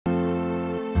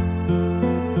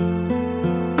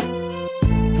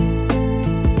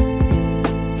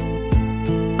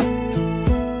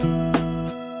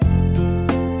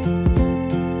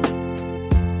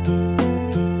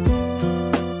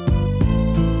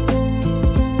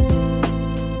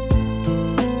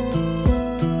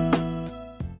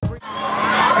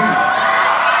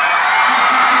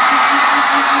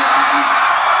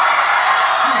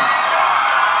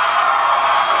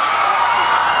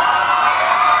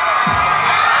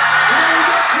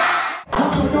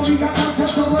diga cáncer,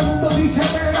 todo el mundo dice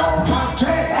pero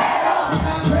cáncer,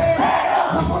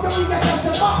 cuando yo diga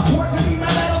cáncer, más fuerte dime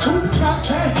pero tú,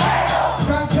 cáncer,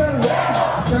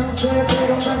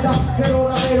 pero verdad,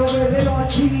 pero guerrero,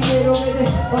 artillero,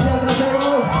 vaya al trasero.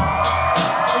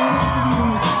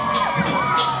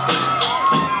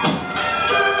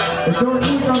 Estoy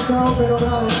muy cansado pero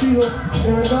agradecido,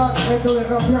 de verdad, esto de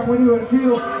rap es muy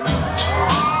divertido.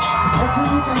 Estoy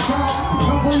muy cansado,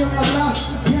 no puedo ni hablar,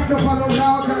 viendo para los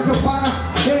lados, tantos panas,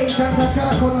 hey, tantas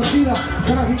caras conocidas,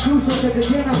 caras incluso que te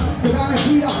llenan, te dan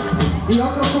vida, y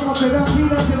otros como te dan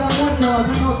vida, te dan muerte, al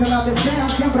menos te la desean,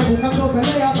 siempre buscando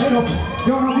pelea, pero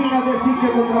yo no vine a decir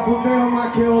que contrapunteo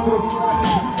más que otro,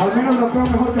 al menos lo veo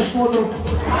mejor que el potro.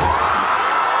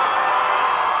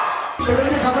 Se ve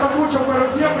que cabrón mucho, pero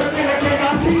siempre tiene que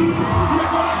ganar, y el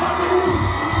corazón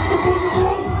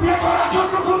tu, y el corazón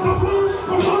tu.